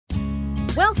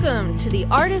Welcome to the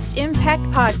Artist Impact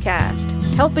Podcast,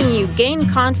 helping you gain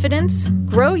confidence,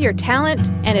 grow your talent,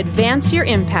 and advance your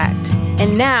impact.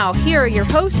 And now, here are your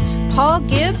hosts, Paul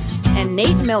Gibbs and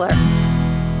Nate Miller.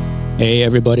 Hey,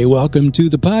 everybody. Welcome to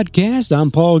the podcast.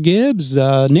 I'm Paul Gibbs.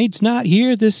 Nate's not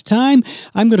here this time.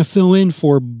 I'm going to fill in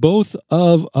for both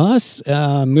of us.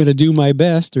 I'm going to do my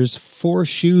best. There's 4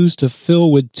 shoes to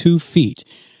fill with 2 feet.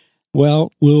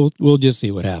 Well, we'll just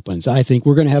see what happens. I think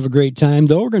we're going to have a great time,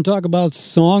 though. We're going to talk about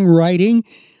songwriting.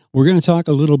 We're going to talk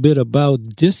a little bit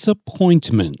about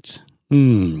disappointment,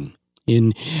 in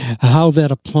how that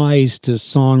applies to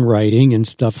songwriting and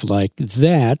stuff like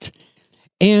that.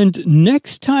 And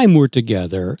next time we're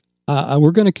together,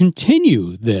 we're going to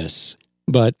continue this.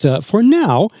 But for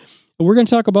now, we're going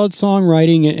to talk about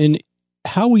songwriting and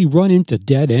how we run into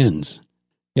dead ends.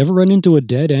 You ever run into a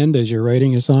dead end as you're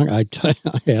writing a song? I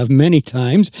have many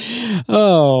times.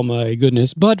 Oh, my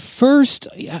goodness. But first,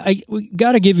 we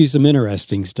got to give you some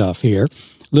interesting stuff here.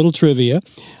 Little trivia.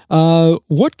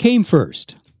 What came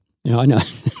first?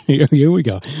 Here we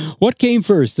go. What came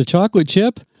first, the chocolate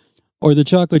chip or the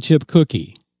chocolate chip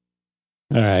cookie?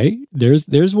 All right,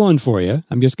 there's one for you.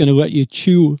 I'm just going to let you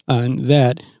chew on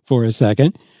that for a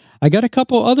second. I got a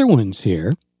couple other ones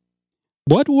here.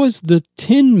 What was the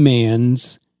Tin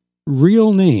Man's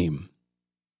real name?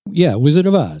 Yeah, Wizard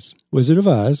of Oz. Wizard of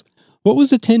Oz. What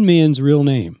was the Tin Man's real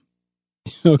name?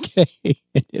 Okay,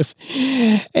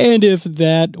 and if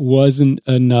that wasn't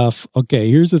enough, okay,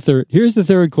 here's the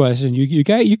third question. You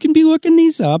can be looking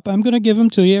these up. I'm going to give them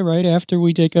to you right after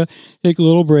we take a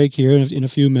little break here in a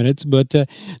few minutes. But the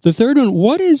third one: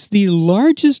 what is the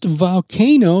largest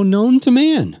volcano known to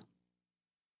man?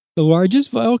 The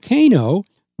largest volcano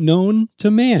known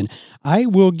to man. I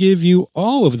will give you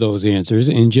all of those answers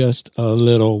in just a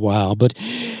little while. But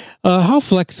how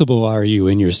flexible are you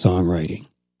in your songwriting?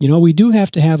 You know, we do have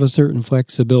to have a certain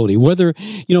flexibility, whether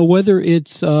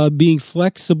it's being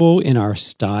flexible in our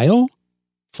style,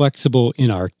 flexible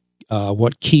in our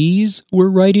what keys we're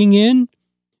writing in,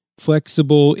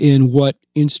 flexible in what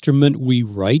instrument we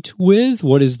write with,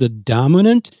 what is the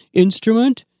dominant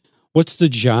instrument, what's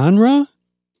the genre.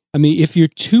 I mean, if you're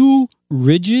too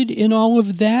rigid in all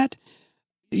of that,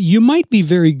 you might be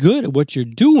very good at what you're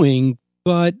doing,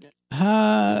 but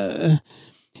can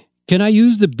I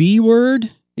use the B word?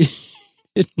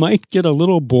 It might get a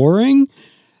little boring.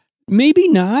 Maybe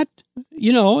not.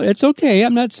 It's okay.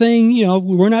 I'm not saying,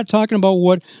 we're not talking about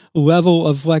what level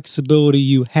of flexibility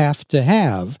you have to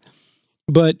have.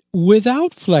 But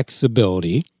without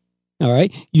flexibility, all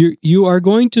right, you are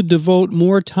going to devote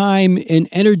more time and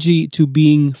energy to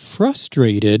being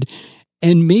frustrated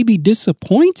and maybe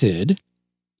disappointed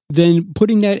than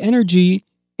putting that energy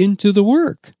into the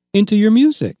work, into your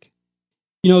music.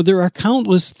 There are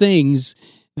countless things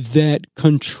that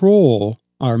control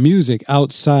our music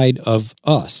outside of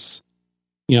us.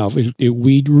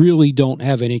 We really don't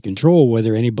have any control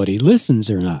whether anybody listens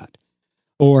or not,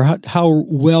 or how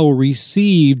well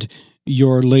received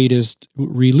your latest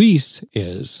release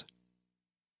is.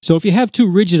 So if you have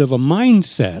too rigid of a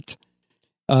mindset,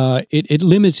 it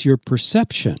limits your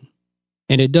perception,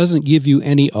 and it doesn't give you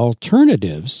any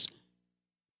alternatives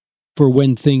for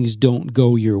when things don't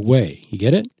go your way. You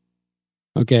get it?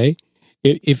 Okay?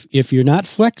 If you're not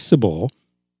flexible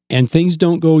and things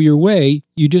don't go your way,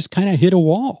 you just kind of hit a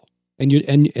wall, and you're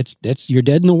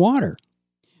dead in the water.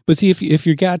 But see, if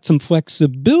you got some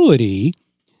flexibility,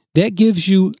 that gives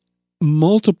you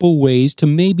multiple ways to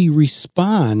maybe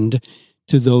respond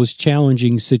to those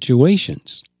challenging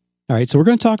situations. All right, so we're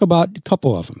going to talk about a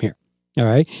couple of them here. All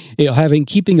right,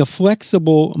 keeping a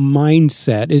flexible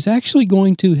mindset is actually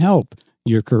going to help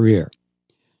your career.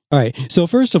 All right, so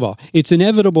first of all, it's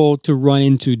inevitable to run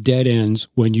into dead ends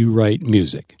when you write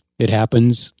music. It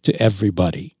happens to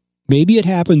everybody. Maybe it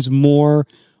happens more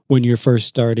when you're first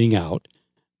starting out,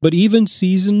 but even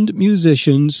seasoned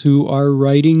musicians who are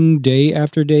writing day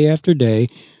after day after day,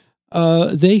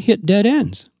 they hit dead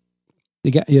ends.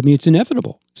 It's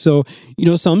inevitable. So,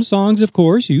 some songs, of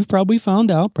course, you've probably found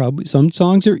out, some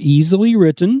songs are easily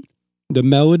written. The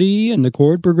melody and the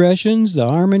chord progressions, the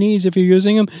harmonies, if you're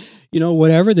using them,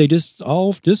 whatever, they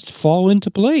all fall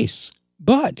into place.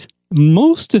 But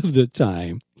most of the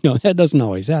time, that doesn't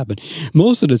always happen.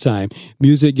 Most of the time,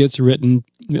 music gets written,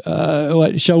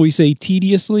 shall we say,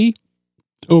 tediously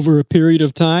over a period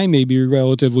of time, maybe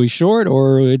relatively short,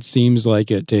 or it seems like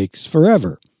it takes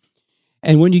forever.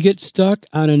 And when you get stuck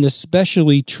on an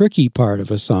especially tricky part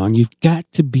of a song, you've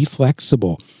got to be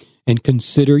flexible and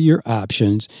consider your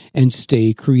options and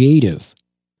stay creative.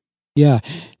 Yeah,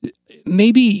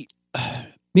 maybe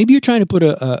you're trying to put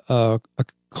a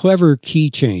clever key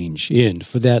change in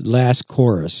for that last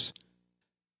chorus,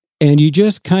 and you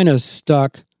just kind of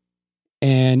stuck,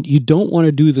 and you don't want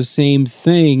to do the same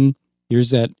thing. Here's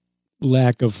that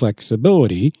lack of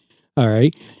flexibility. All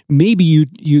right. Maybe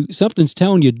you something's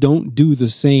telling you don't do the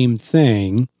same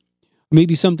thing.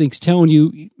 Maybe something's telling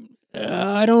you,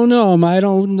 I don't know.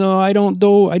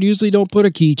 I usually don't put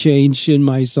a key change in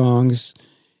my songs.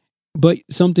 But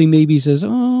something maybe says,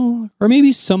 oh, or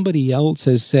maybe somebody else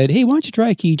has said, hey, why don't you try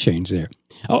a key change there?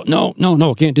 Oh, no,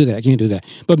 can't do that.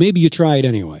 But maybe you try it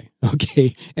anyway.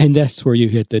 Okay. And that's where you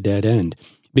hit the dead end,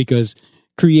 because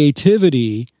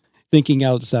creativity, thinking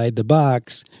outside the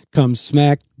box, comes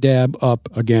smack dab up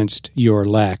against your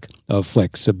lack of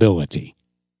flexibility.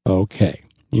 Okay.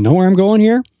 You know where I'm going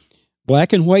here?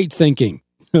 Black and white thinking.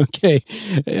 Okay.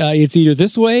 It's either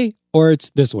this way or it's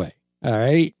this way. All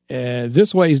right.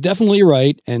 This way is definitely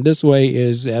right, and this way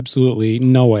is absolutely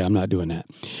no way. I'm not doing that.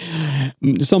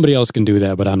 Somebody else can do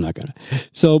that, but I'm not going to.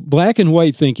 So black and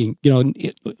white thinking,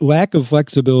 lack of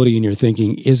flexibility in your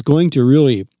thinking is going to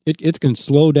really, it can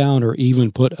slow down or even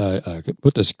bring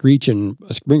a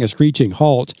screeching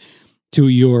halt to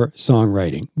your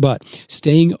songwriting. But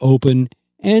staying open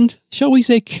and, shall we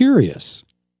say, curious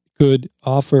could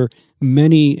offer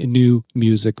many new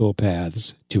musical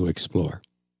paths to explore.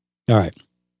 All right.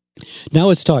 Now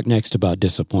let's talk next about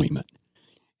disappointment.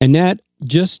 And that,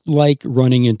 just like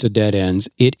running into dead ends,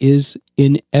 it is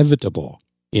inevitable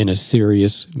in a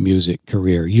serious music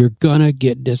career. You're going to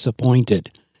get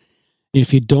disappointed.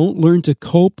 If you don't learn to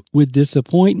cope with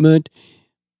disappointment,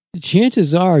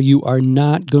 chances are you are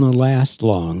not going to last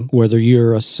long, whether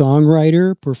you're a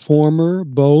songwriter, performer,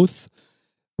 both,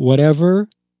 whatever.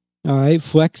 All right.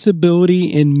 Flexibility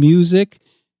in music,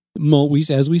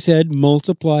 as we said,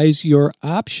 multiplies your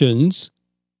options.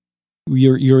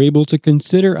 You're able to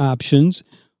consider options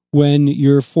when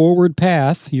your forward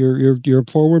path, your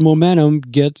forward momentum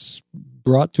gets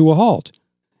brought to a halt.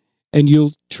 And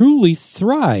you'll truly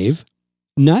thrive,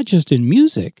 not just in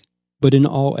music, but in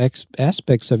all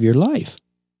aspects of your life.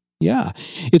 Yeah.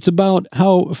 It's about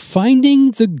how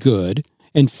finding the good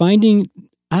and finding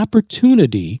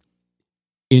opportunity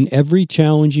in every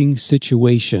challenging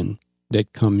situation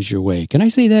that comes your way. Can I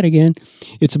say that again?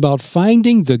 It's about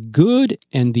finding the good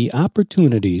and the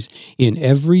opportunities in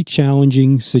every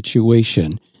challenging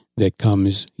situation that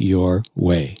comes your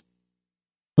way.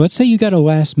 Let's say you got a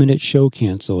last-minute show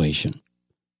cancellation.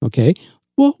 Okay?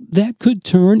 Well, that could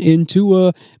turn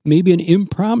into maybe an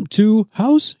impromptu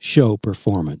house show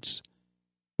performance.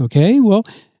 Okay? Well,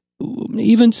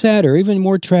 even sadder, even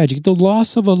more tragic, the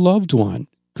loss of a loved one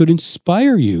could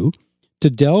inspire you to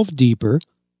delve deeper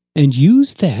and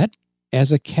use that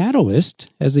as a catalyst,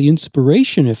 as the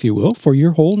inspiration, if you will, for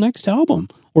your whole next album,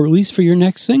 or at least for your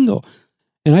next single.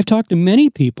 And I've talked to many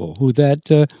people who that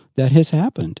has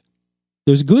happened.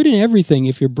 There's good in everything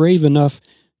if you're brave enough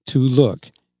to look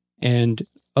and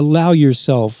allow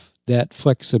yourself that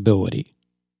flexibility.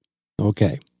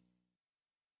 Okay.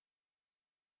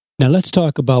 Now let's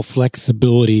talk about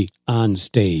flexibility on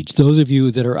stage. Those of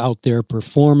you that are out there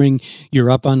performing,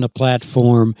 you're up on the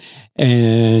platform,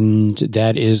 and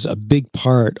that is a big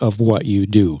part of what you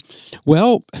do.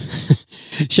 Well,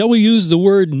 shall we use the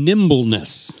word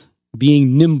nimbleness,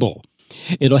 being nimble?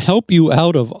 It'll help you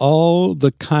out of all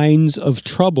the kinds of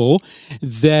trouble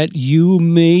that you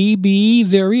may be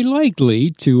very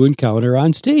likely to encounter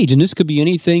on stage. And this could be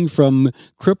anything from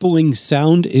crippling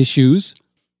sound issues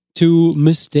to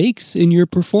mistakes in your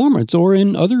performance or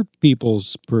in other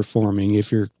people's performing if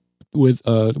you're with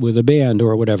a band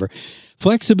or whatever.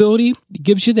 Flexibility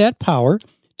gives you that power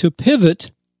to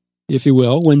pivot, if you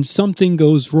will, when something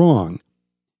goes wrong.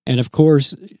 And of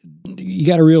course, you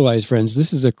got to realize, friends,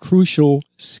 this is a crucial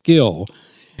skill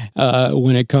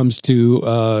when it comes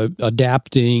to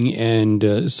adapting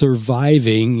and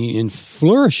surviving and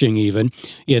flourishing even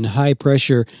in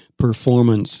high-pressure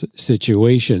performance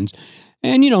situations.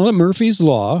 And, Murphy's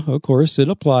Law, of course, it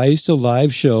applies to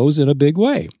live shows in a big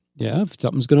way. Yeah, if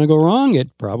something's going to go wrong,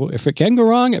 if it can go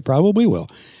wrong, it probably will.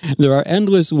 There are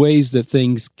endless ways that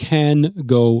things can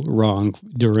go wrong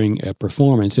during a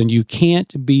performance, and you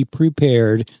can't be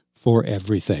prepared for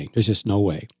everything. There's just no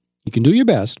way. You can do your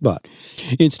best, but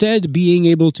instead, being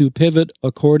able to pivot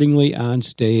accordingly on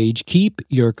stage, keep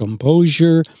your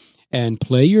composure, and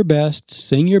play your best,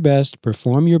 sing your best,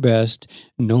 perform your best,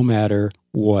 no matter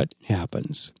what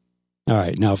happens. All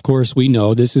right. Now, of course, we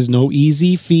know this is no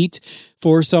easy feat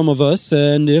for some of us,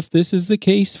 and if this is the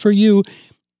case for you,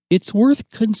 it's worth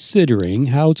considering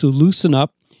how to loosen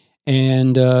up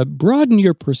and broaden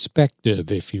your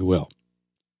perspective, if you will.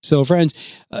 So, friends,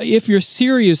 if you're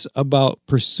serious about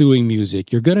pursuing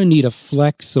music, you're going to need a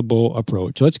flexible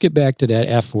approach. Let's get back to that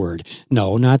F word.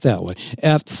 No, not that one.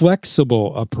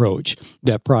 Flexible approach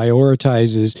that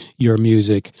prioritizes your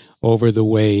music over the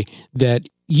way that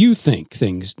you think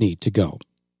things need to go.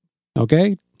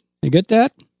 Okay? You get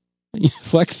that?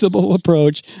 Flexible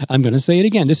approach. I'm going to say it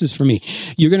again. This is for me.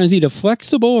 You're going to need a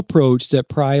flexible approach that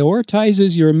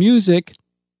prioritizes your music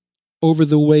over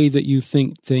the way that you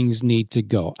think things need to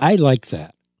go. I like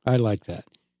that.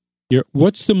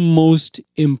 What's the most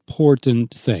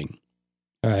important thing?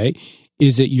 All right.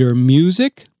 Is it your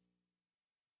music,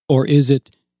 or is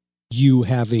it you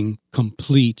having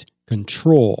complete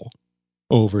control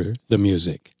over the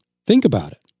music? Think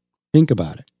about it.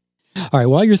 All right.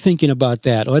 While you're thinking about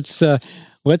that, let's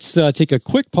take a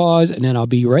quick pause, and then I'll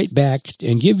be right back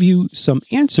and give you some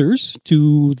answers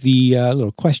to the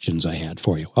little questions I had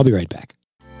for you. I'll be right back.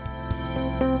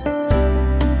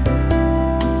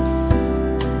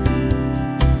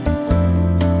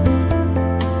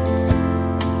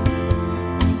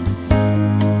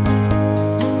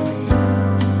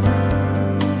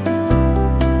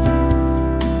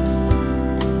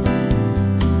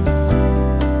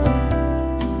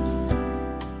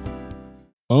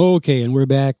 Okay, and we're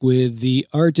back with the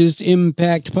Artist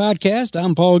Impact Podcast.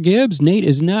 I'm Paul Gibbs. Nate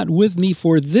is not with me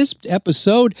for this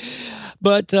episode,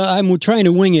 but I'm trying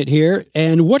to wing it here.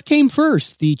 And what came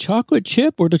first, the chocolate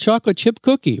chip or the chocolate chip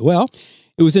cookie? Well,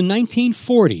 it was in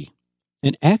 1940.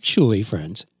 And actually,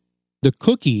 friends, the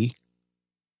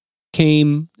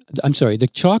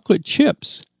chocolate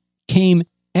chips came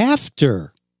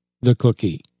after the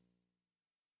cookie.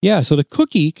 Yeah, so the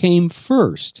cookie came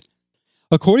first.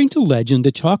 According to legend,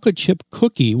 the chocolate chip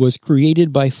cookie was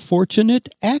created by fortunate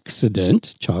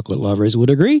accident, chocolate lovers would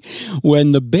agree,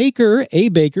 when a baker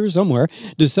somewhere,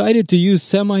 decided to use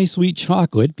semi-sweet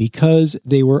chocolate because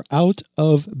they were out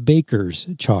of baker's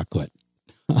chocolate.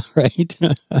 All right.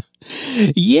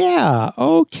 Yeah,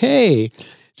 okay.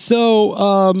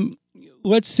 So,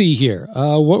 let's see here.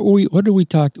 We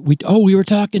were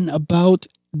talking about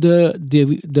the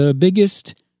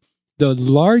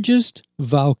largest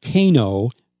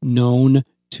volcano known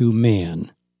to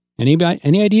man. Any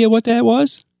idea what that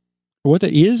was? Or what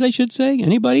that is, I should say?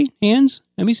 Anybody? Hands?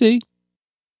 Let me see.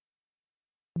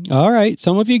 All right.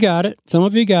 Some of you got it.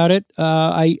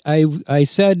 I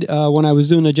said when I was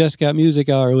doing the Just Got Music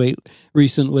Hour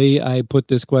recently, I put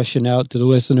this question out to the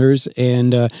listeners,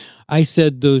 and I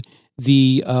said the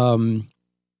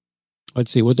let's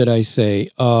see, what did I say?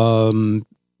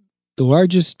 The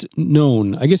largest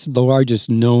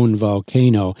known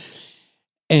volcano.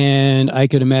 And I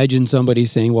could imagine somebody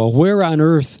saying, well, where on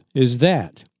earth is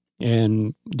that?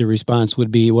 And the response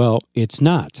would be, well, it's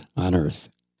not on Earth.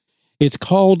 It's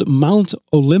called Mount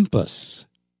Olympus,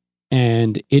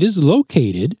 and it is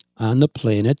located on the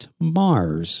planet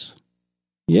Mars.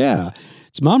 Yeah,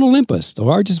 it's Mount Olympus, the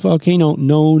largest volcano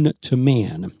known to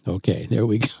man. Okay, there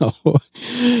we go.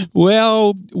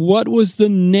 Well, what was the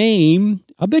name?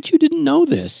 I bet you didn't know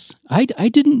this. I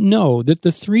didn't know that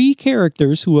the three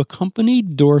characters who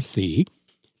accompanied Dorothy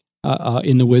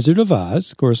in The Wizard of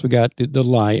Oz, of course, we got the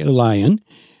lion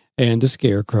and the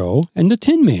scarecrow and the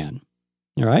Tin Man.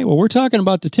 All right, well, we're talking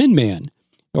about the Tin Man,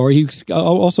 or he's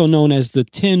also known as the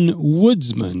Tin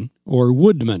Woodsman or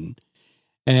Woodman.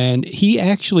 And he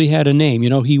actually had a name.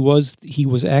 You know, he was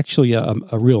actually a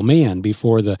real man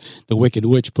before the Wicked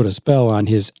Witch put a spell on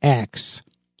his axe.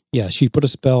 Yeah, she put a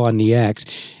spell on the axe.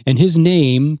 And his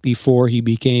name, before he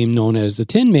became known as the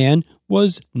Tin Man,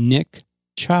 was Nick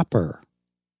Chopper.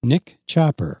 Nick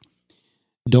Chopper.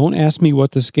 Don't ask me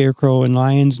what the Scarecrow and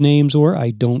Lion's names were.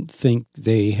 I don't think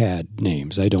they had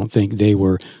names. I don't think they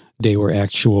were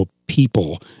actual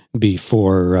people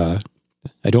before.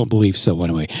 I don't believe so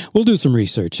anyway. We'll do some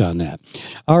research on that.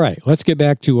 All right, let's get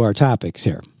back to our topics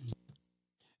here.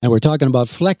 And we're talking about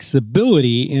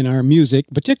flexibility in our music,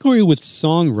 particularly with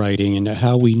songwriting, and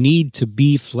how we need to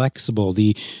be flexible,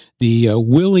 the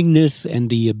willingness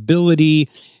and the ability,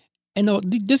 and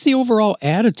just the overall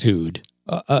attitude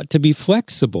to be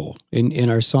flexible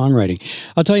in our songwriting.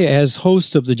 I'll tell you, as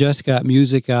host of the Just Got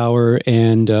Music Hour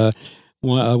and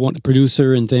one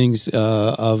producer and things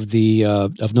of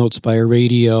Notespire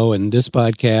Radio and this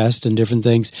podcast and different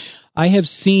things, I have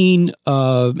seen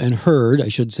and heard, I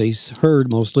should say heard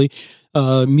mostly,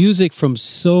 music from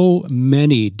so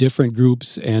many different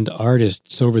groups and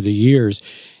artists over the years.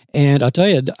 And I'll tell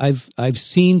you, I've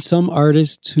seen some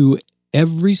artists who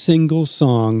every single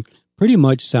song pretty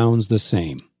much sounds the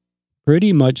same.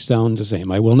 pretty much sounds the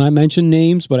same. I will not mention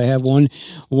names, but I have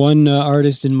one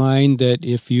artist in mind that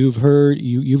if you've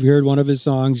heard one of his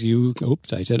songs,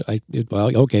 okay,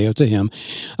 it's a him.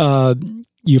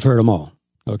 You've heard them all.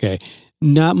 Okay,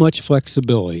 not much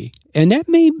flexibility, and that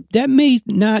may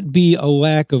not be a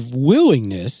lack of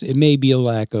willingness. It may be a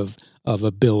lack of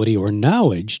ability or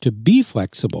knowledge to be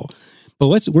flexible.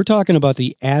 But we're talking about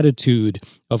the attitude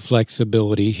of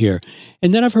flexibility here.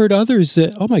 And then I've heard others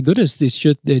that, oh my goodness,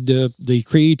 the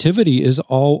creativity is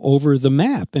all over the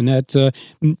map. And that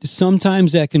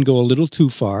sometimes that can go a little too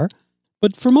far.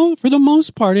 But for the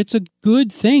most part, it's a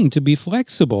good thing to be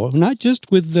flexible, not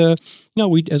just with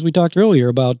as we talked earlier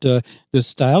about the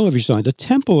style of your song, the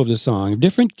tempo of the song,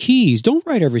 different keys. Don't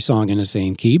write every song in the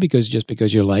same key because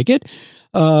you like it.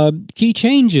 Key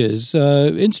changes,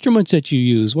 instruments that you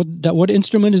use, what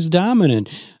instrument is dominant,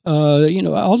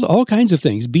 all kinds of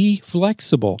things. Be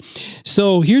flexible.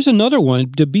 So here's another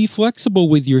one, to be flexible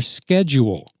with your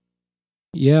schedule.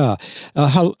 Yeah.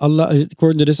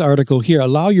 According to this article here,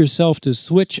 allow yourself to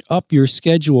switch up your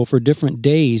schedule for different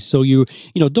days. So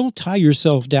don't tie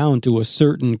yourself down to a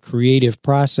certain creative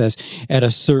process at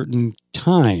a certain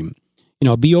time.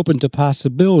 Be open to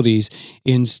possibilities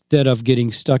instead of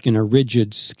getting stuck in a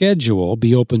rigid schedule.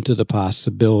 Be open to the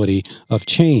possibility of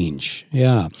change.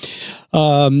 Yeah.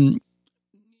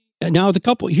 Now,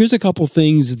 here's a couple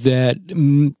things that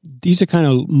these are kind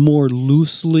of more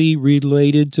loosely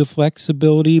related to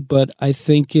flexibility, but I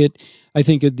think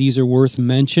these are worth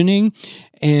mentioning.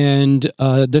 And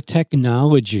the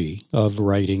technology of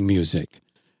writing music.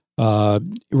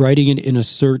 Writing it in a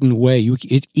certain way.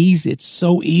 It's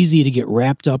so easy to get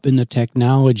wrapped up in the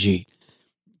technology.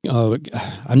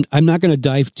 I'm not going to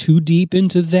dive too deep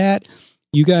into that.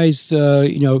 You guys,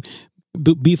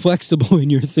 be flexible in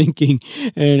your thinking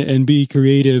and be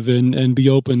creative and be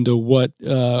open to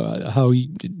how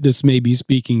this may be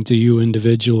speaking to you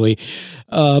individually.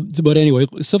 But anyway,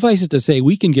 suffice it to say,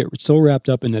 we can get so wrapped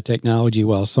up in the technology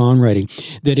while songwriting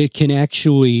that it can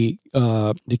actually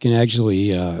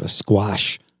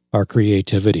squash our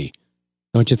creativity.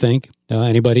 Don't you think?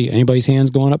 Anybody's hands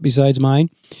going up besides mine?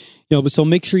 But so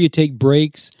make sure you take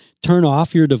breaks. Turn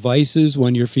off your devices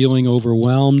when you're feeling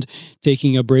overwhelmed.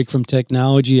 Taking a break from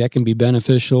technology, that can be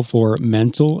beneficial for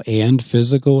mental and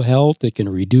physical health. It can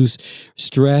reduce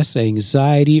stress,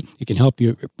 anxiety. It can help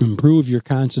you improve your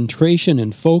concentration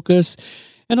and focus,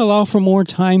 and allow for more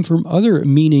time for other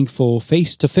meaningful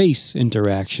face-to-face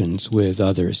interactions with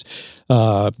others.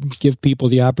 Give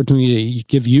you opportunity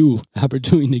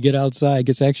to get outside,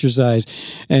 get exercise,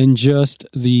 and just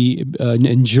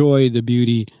enjoy the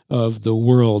beauty of the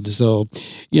world. So,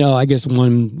 I guess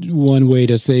one way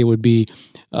to say would be,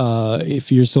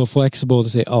 if you're so flexible to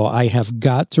say, oh, I have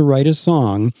got to write a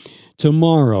song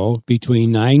tomorrow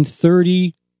between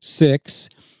 9:36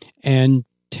 and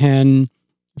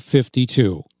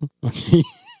 10:52. Okay.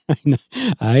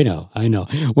 I know.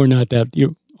 We're not that.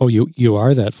 You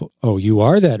are that. You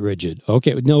are that rigid.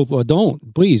 Okay. No,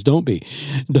 don't. Please don't be.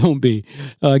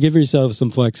 Give yourself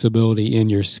some flexibility in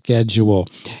your schedule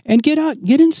and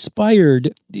get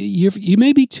inspired. You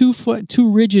may be too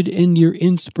rigid in your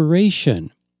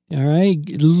inspiration. All right.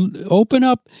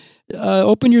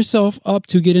 Open yourself up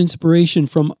to get inspiration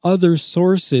from other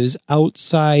sources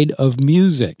outside of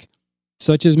music,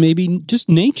 such as maybe just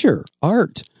nature,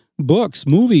 art, books,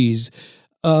 movies.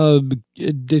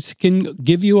 This can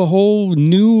give you a whole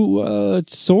new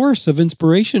source of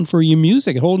inspiration for your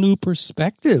music, a whole new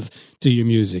perspective to your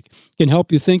music. It can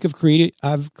help you think of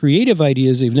creative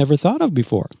ideas you've never thought of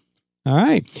before. All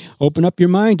right. Open up your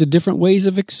mind to different ways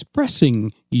of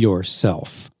expressing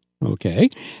yourself. Okay.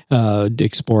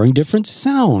 Exploring different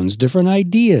sounds, different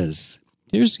ideas.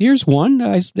 Here's one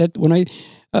when I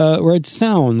read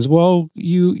sounds. Well,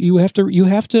 you have to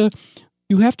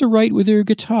write with your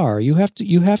guitar. You have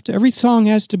to. Every song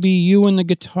has to be you and the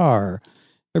guitar.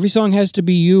 Every song has to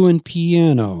be you and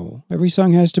piano. Every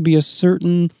song has to be a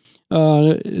certain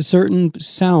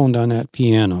sound on that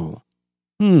piano.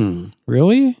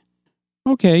 Really?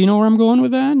 Okay, you know where I'm going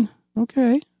with that?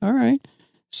 Okay, all right.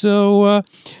 So,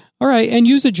 all right, and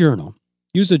use a journal.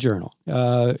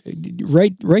 Write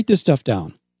this stuff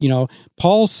down.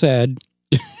 Paul said.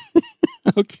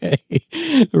 Okay.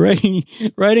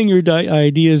 Writing your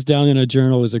ideas down in a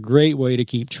journal is a great way to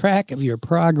keep track of your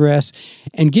progress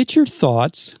and get your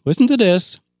thoughts, listen to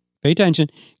this, pay attention,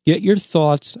 get your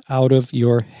thoughts out of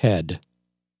your head.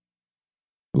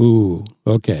 Ooh,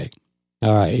 okay.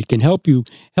 All right. It can help you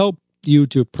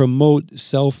to promote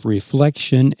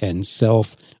self-reflection and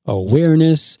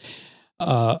self-awareness.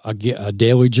 A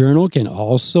daily journal can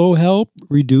also help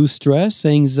reduce stress,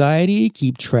 anxiety,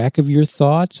 keep track of your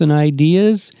thoughts and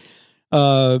ideas.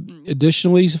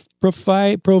 Additionally,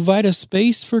 provide a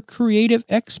space for creative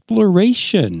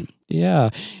exploration. Yeah,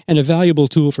 and a valuable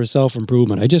tool for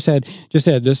self-improvement. I just had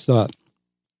this thought.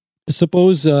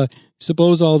 Suppose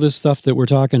all this stuff that we're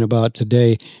talking about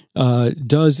today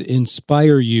does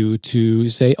inspire you to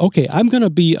say, okay, I'm going to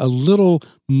be a little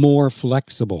more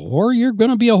flexible, or you're going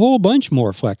to be a whole bunch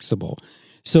more flexible.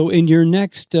 So in your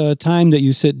next time that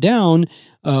you sit down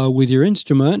with your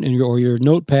instrument or your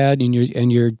notepad and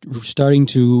you're starting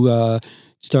to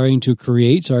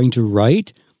create, starting to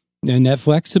write, and that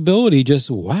flexibility,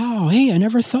 just, wow, hey, I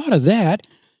never thought of that.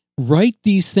 Write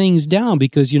these things down,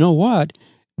 because you know what?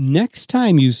 Next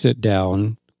time you sit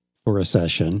down for a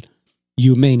session,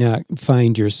 you may not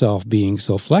find yourself being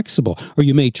so flexible, or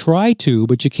you may try to,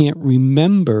 but you can't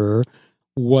remember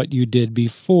what you did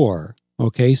before.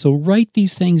 Okay, so write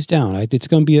these things down. It's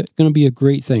going to be a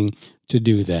great thing to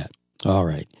do that. All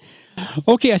right.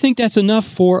 Okay, I think that's enough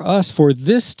for us for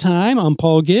this time. I'm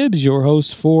Paul Gibbs, your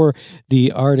host for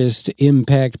the Artist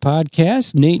Impact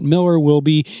Podcast. Nate Miller will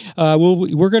be,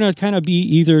 we're going to kind of be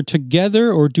either together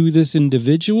or do this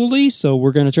individually. So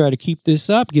we're going to try to keep this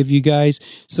up, give you guys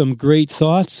some great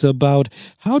thoughts about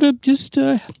how to just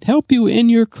help you in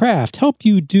your craft, help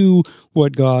you do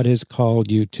what God has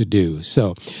called you to do.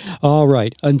 So, all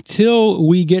right, until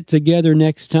we get together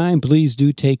next time, please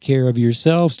do take care of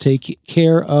yourselves, take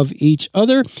care of each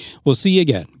other. We'll see you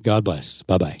again. God bless.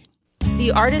 Bye-bye.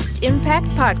 The Artist Impact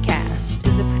Podcast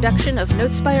is a production of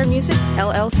Notespire Music,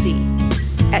 LLC.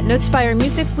 At Notespire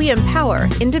Music, we empower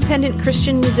independent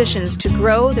Christian musicians to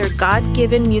grow their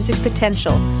God-given music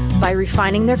potential by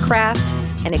refining their craft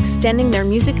and extending their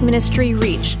music ministry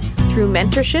reach through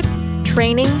mentorship,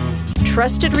 training,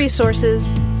 trusted resources,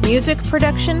 music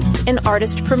production, and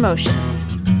artist promotion.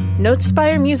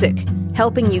 Notespire Music,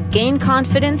 helping you gain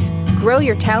confidence, grow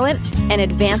your talent, and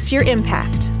advance your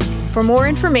impact. For more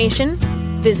information,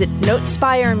 visit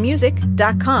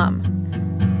notespiremusic.com.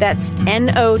 That's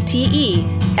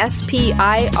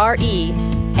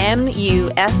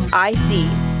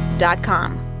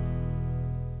NOTESPIREMUSIC.com.